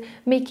taxes,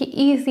 make it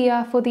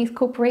easier for these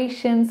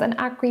corporations and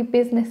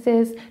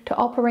agri-businesses to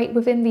operate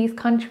within these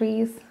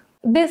countries.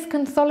 This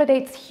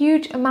consolidates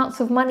huge amounts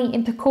of money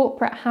into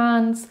corporate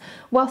hands,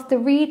 whilst the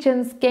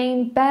regions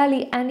gain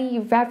barely any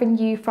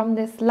revenue from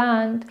this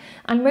land,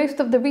 and most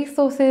of the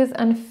resources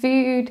and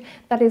food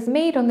that is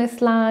made on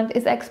this land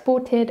is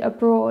exported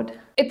abroad.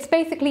 It's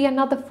basically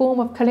another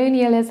form of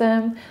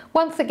colonialism.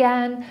 Once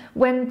again,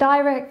 when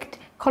direct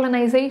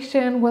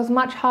colonization was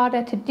much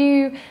harder to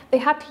do, they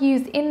had to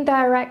use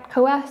indirect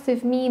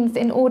coercive means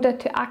in order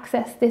to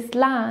access this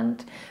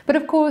land. But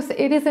of course,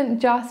 it isn't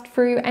just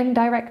through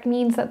indirect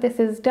means that this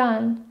is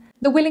done.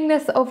 The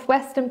willingness of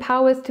Western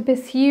powers to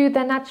pursue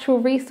their natural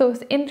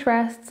resource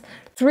interests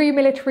through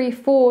military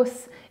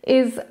force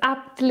is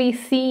aptly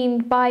seen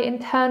by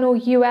internal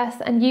US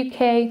and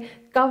UK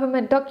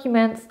government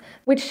documents,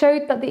 which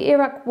showed that the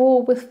Iraq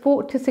War was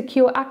fought to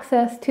secure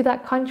access to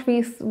that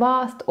country's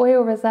vast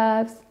oil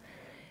reserves.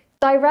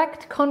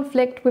 Direct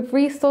conflict with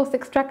resource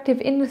extractive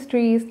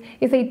industries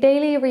is a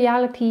daily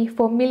reality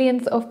for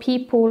millions of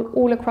people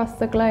all across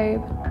the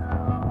globe.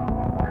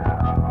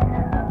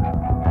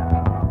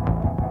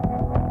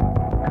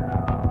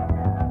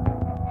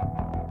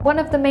 One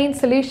of the main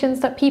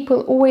solutions that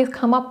people always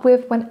come up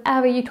with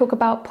whenever you talk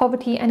about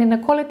poverty and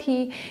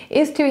inequality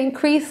is to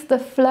increase the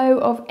flow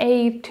of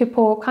aid to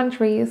poor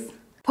countries.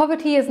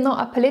 Poverty is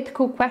not a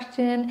political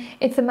question,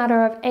 it's a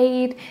matter of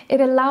aid.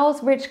 It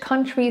allows rich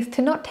countries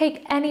to not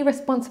take any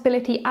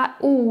responsibility at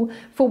all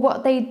for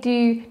what they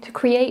do to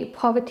create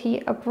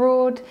poverty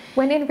abroad,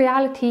 when in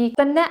reality,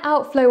 the net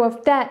outflow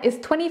of debt is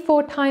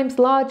 24 times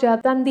larger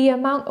than the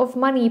amount of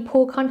money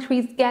poor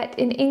countries get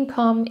in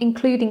income,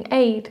 including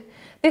aid.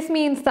 This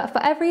means that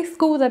for every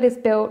school that is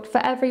built, for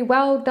every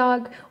well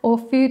dug or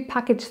food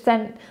package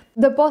sent,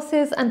 the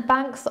bosses and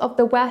banks of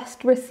the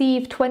West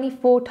receive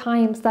 24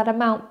 times that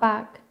amount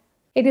back.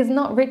 It is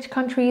not rich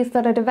countries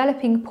that are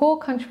developing poor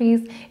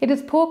countries, it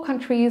is poor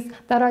countries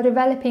that are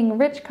developing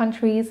rich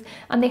countries,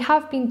 and they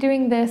have been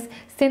doing this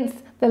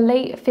since the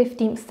late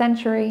 15th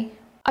century.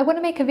 I want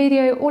to make a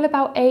video all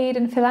about aid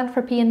and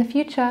philanthropy in the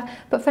future,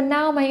 but for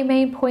now my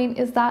main point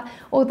is that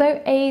although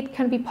aid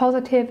can be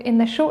positive in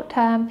the short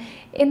term,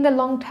 in the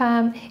long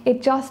term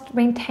it just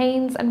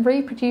maintains and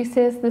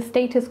reproduces the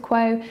status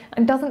quo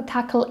and doesn't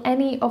tackle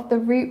any of the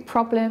root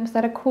problems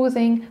that are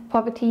causing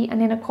poverty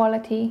and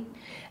inequality.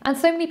 And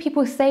so many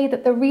people say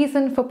that the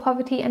reason for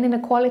poverty and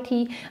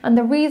inequality and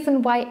the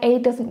reason why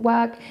aid doesn't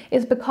work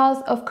is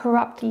because of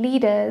corrupt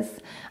leaders.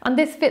 And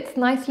this fits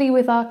nicely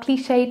with our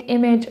cliched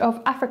image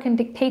of African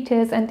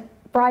dictators and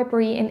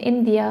bribery in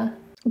India.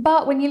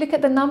 But when you look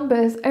at the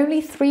numbers,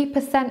 only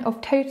 3%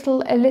 of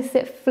total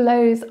illicit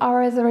flows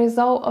are as a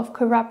result of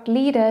corrupt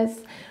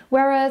leaders,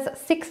 whereas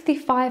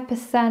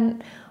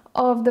 65%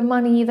 of the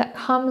money that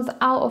comes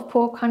out of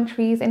poor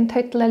countries in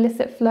total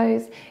illicit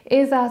flows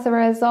is as a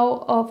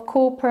result of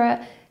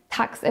corporate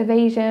tax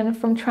evasion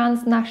from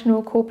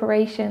transnational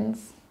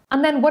corporations.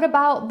 And then what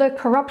about the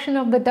corruption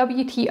of the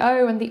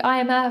WTO and the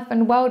IMF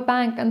and World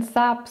Bank and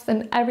SAPS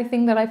and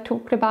everything that I've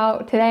talked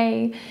about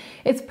today?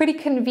 It's pretty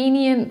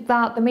convenient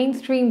that the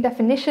mainstream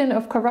definition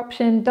of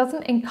corruption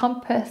doesn't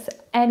encompass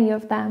any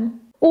of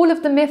them. All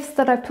of the myths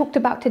that I've talked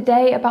about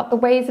today about the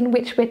ways in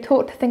which we're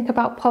taught to think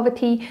about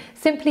poverty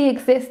simply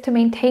exist to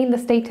maintain the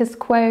status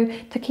quo,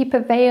 to keep a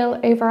veil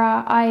over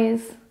our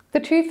eyes. The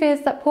truth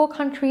is that poor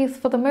countries,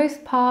 for the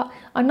most part,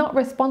 are not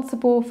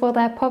responsible for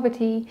their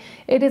poverty.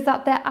 It is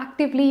that they're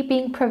actively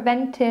being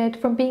prevented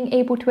from being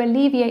able to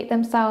alleviate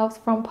themselves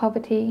from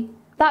poverty.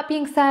 That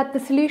being said, the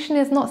solution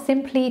is not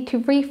simply to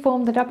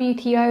reform the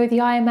WTO, the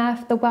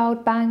IMF, the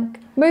World Bank.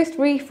 Most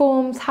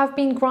reforms have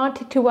been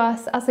granted to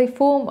us as a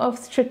form of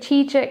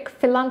strategic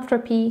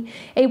philanthropy,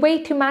 a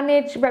way to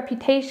manage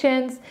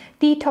reputations,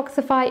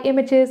 detoxify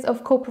images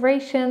of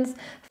corporations,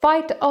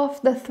 fight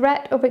off the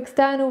threat of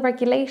external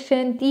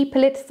regulation,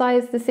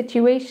 depoliticize the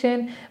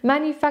situation,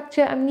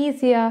 manufacture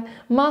amnesia,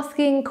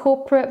 masking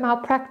corporate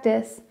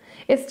malpractice.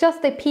 It's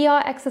just a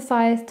PR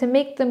exercise to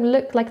make them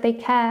look like they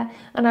care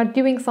and are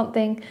doing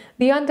something.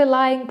 The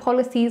underlying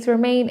policies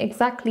remain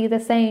exactly the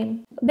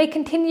same. They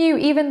continue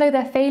even though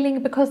they're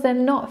failing because they're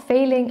not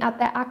failing at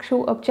their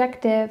actual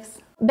objectives.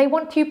 They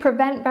want to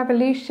prevent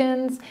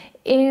revolutions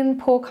in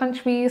poor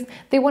countries.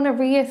 They want to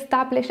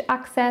re-establish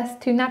access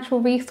to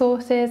natural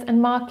resources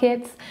and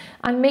markets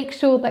and make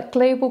sure that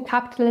global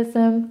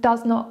capitalism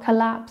does not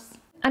collapse.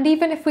 And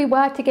even if we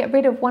were to get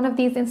rid of one of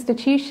these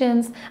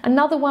institutions,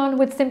 another one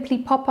would simply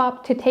pop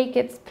up to take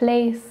its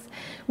place.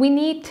 We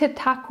need to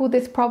tackle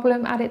this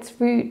problem at its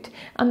root,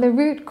 and the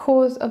root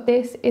cause of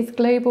this is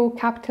global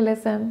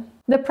capitalism.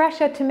 The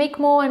pressure to make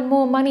more and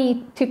more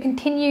money to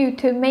continue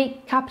to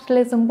make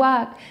capitalism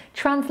work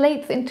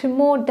translates into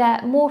more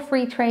debt, more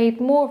free trade,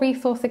 more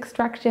resource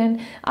extraction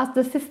as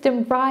the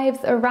system writhes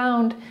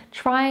around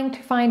trying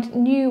to find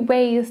new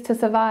ways to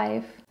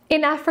survive.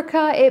 In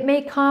Africa, it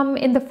may come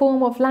in the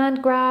form of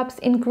land grabs,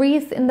 in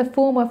Greece in the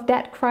form of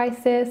debt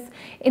crisis,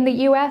 in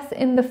the US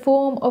in the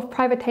form of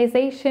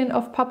privatization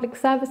of public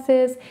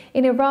services,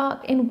 in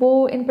Iraq in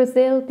war, in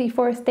Brazil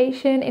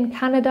deforestation, in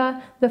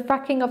Canada the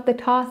fracking of the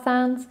tar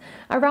sands.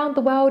 Around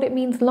the world it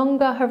means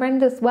longer,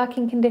 horrendous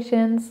working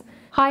conditions,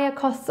 higher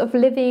costs of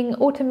living,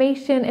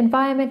 automation,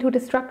 environmental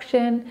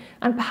destruction,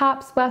 and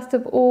perhaps worst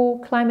of all,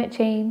 climate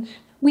change.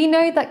 We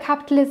know that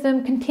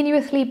capitalism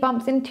continuously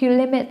bumps into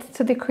limits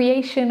to the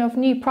creation of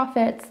new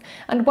profits,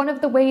 and one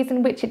of the ways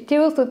in which it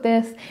deals with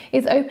this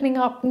is opening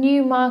up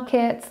new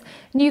markets,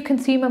 new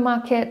consumer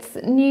markets,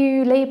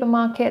 new labour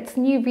markets,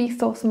 new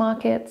resource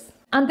markets.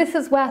 And this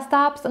is where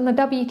SAPS and the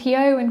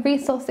WTO and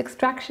resource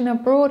extraction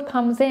abroad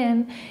comes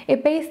in.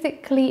 It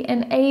basically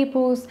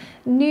enables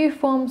new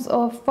forms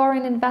of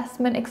foreign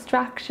investment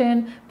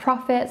extraction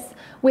profits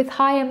with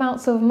high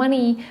amounts of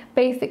money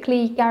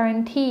basically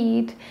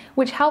guaranteed,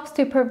 which helps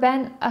to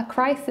prevent a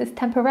crisis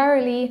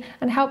temporarily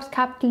and helps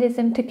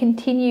capitalism to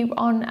continue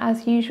on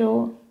as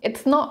usual.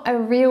 It's not a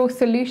real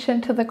solution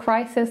to the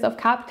crisis of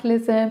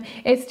capitalism,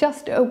 it's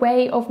just a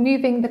way of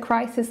moving the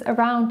crisis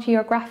around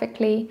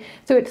geographically.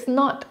 So it's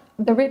not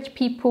the rich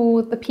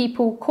people, the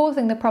people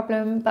causing the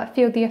problem, that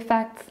feel the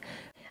effects.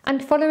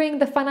 And following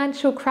the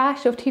financial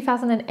crash of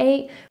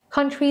 2008,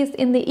 countries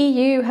in the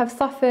EU have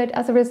suffered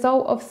as a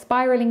result of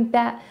spiraling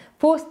debt,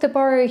 forced to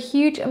borrow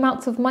huge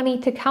amounts of money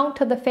to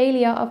counter the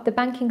failure of the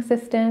banking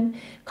system.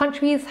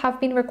 Countries have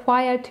been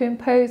required to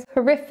impose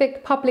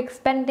horrific public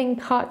spending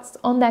cuts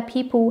on their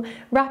people,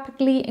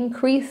 rapidly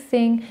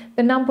increasing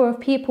the number of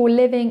people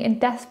living in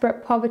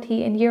desperate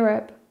poverty in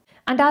Europe.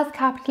 And as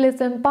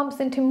capitalism bumps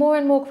into more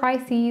and more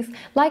crises,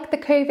 like the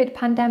COVID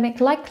pandemic,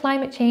 like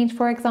climate change,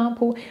 for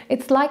example,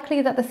 it's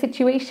likely that the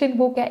situation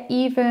will get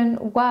even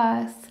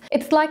worse.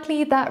 It's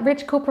likely that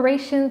rich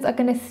corporations are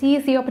going to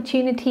seize the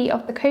opportunity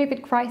of the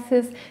COVID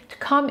crisis to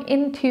come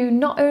into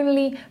not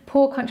only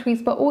poor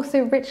countries, but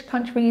also rich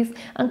countries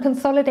and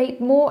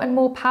consolidate more and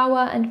more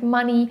power and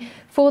money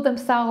for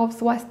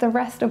themselves whilst the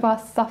rest of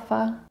us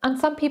suffer. And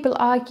some people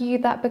argue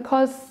that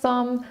because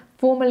some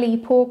formerly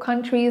poor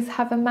countries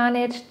have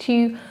managed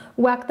to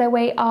work their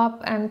way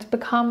up and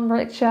become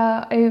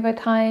richer over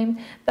time,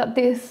 that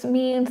this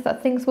means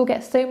that things will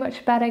get so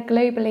much better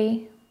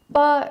globally.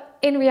 But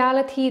in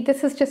reality,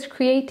 this has just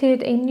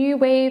created a new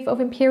wave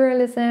of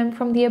imperialism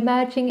from the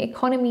emerging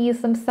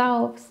economies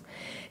themselves.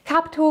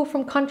 Capital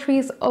from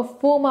countries of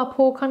former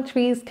poor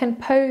countries can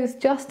pose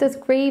just as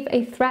grave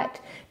a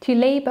threat to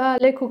labour,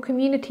 local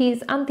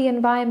communities and the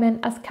environment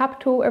as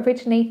capital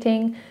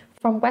originating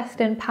from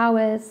Western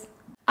powers.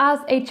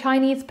 As a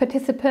Chinese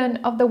participant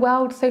of the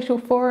World Social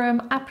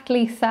Forum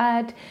aptly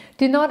said,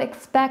 do not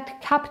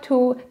expect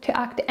capital to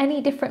act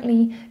any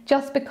differently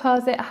just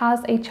because it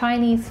has a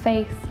Chinese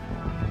face.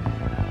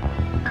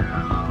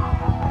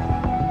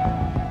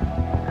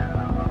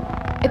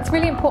 It's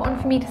really important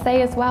for me to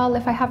say as well,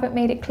 if I haven't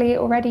made it clear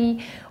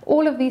already,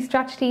 all of these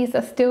strategies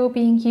are still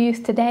being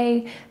used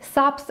today.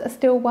 SAPs are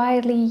still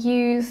widely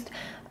used.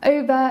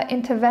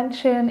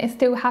 Over-intervention is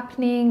still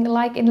happening,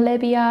 like in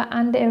Libya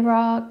and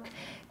Iraq.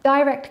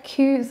 Direct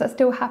coups are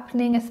still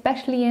happening,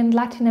 especially in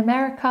Latin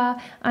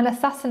America, and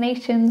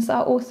assassinations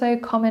are also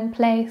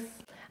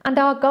commonplace. And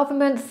our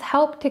governments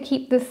help to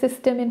keep this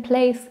system in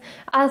place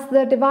as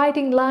the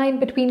dividing line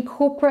between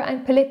corporate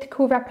and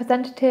political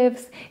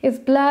representatives is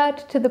blurred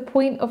to the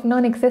point of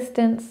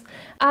non-existence,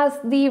 as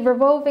the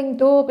revolving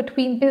door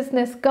between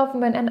business,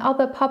 government and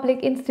other public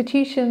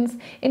institutions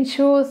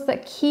ensures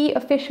that key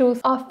officials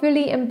are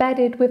fully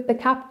embedded with the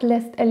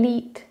capitalist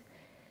elite.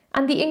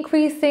 And the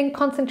increasing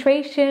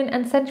concentration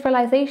and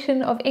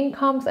centralization of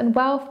incomes and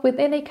wealth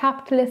within a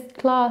capitalist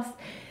class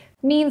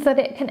means that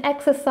it can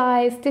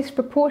exercise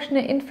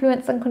disproportionate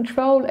influence and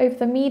control over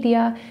the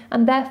media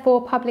and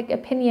therefore public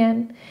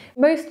opinion.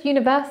 Most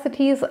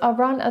universities are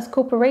run as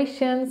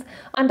corporations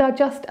and are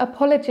just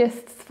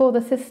apologists for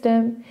the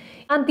system.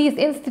 And these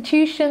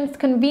institutions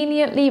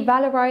conveniently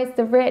valorize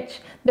the rich,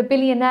 the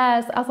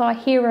billionaires, as our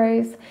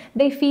heroes.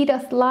 They feed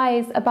us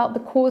lies about the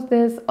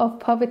causes of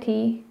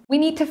poverty. We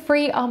need to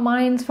free our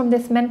minds from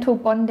this mental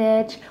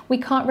bondage. We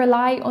can't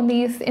rely on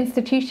these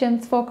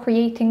institutions for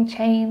creating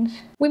change.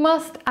 We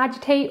must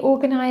agitate,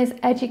 organize,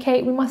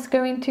 educate. We must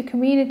go into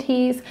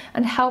communities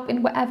and help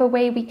in whatever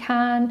way we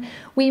can.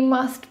 We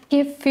must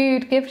give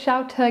food, give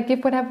shelter,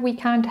 give whatever we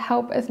can to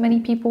help as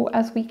many people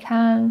as we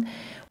can.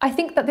 I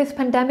think that this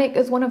pandemic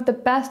is one of the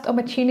best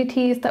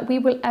opportunities that we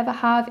will ever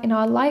have in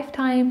our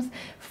lifetimes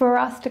for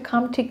us to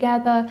come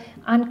together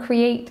and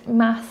create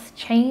mass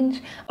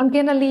change. I'm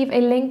going to leave a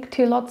link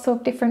to lots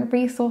of different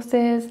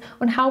resources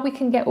on how we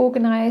can get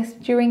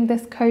organized during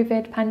this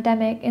COVID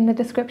pandemic in the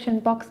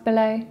description box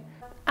below.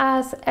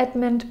 As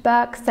Edmund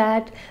Burke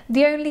said,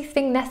 the only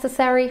thing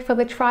necessary for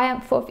the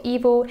triumph of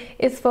evil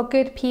is for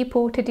good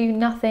people to do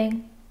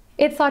nothing.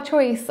 It's our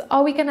choice.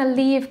 Are we going to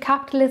leave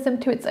capitalism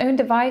to its own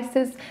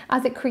devices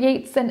as it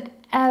creates an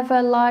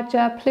ever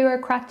larger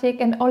plutocratic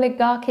and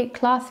oligarchic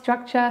class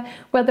structure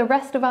where the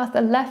rest of us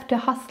are left to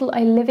hustle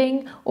a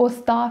living or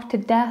starve to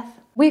death?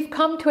 We've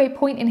come to a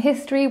point in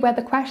history where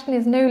the question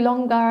is no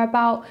longer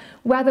about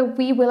whether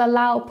we will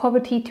allow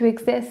poverty to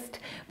exist,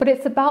 but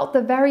it's about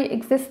the very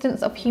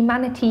existence of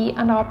humanity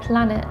and our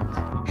planet.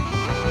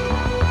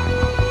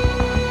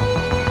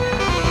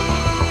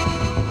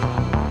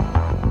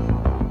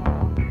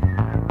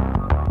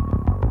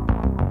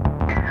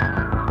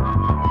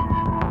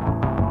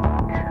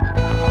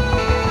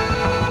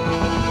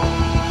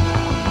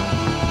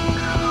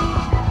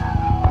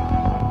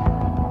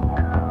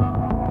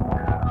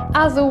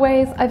 As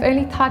always, I've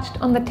only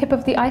touched on the tip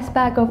of the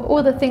iceberg of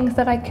all the things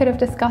that I could have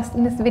discussed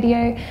in this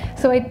video,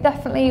 so I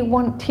definitely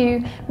want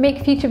to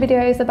make future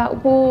videos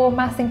about war,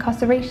 mass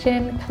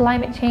incarceration,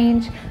 climate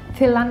change,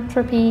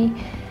 philanthropy.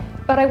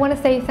 But I want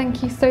to say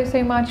thank you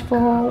so much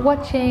for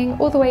watching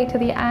all the way to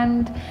the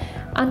end.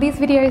 And these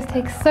videos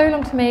take so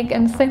long to make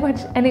and so much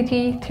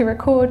energy to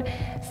record,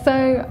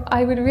 so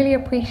I would really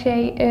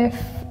appreciate if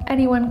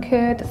anyone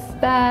could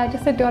spare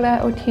just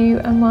 $1 or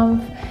 $2 a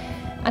month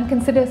and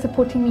consider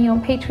supporting me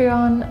on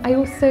Patreon. I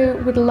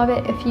also would love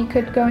it if you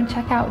could go and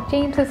check out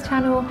James's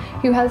channel,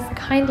 who has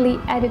kindly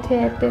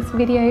edited this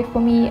video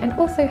for me and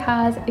also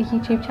has a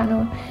YouTube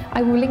channel.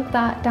 I will link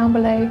that down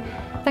below.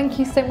 Thank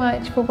you so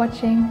much for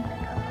watching.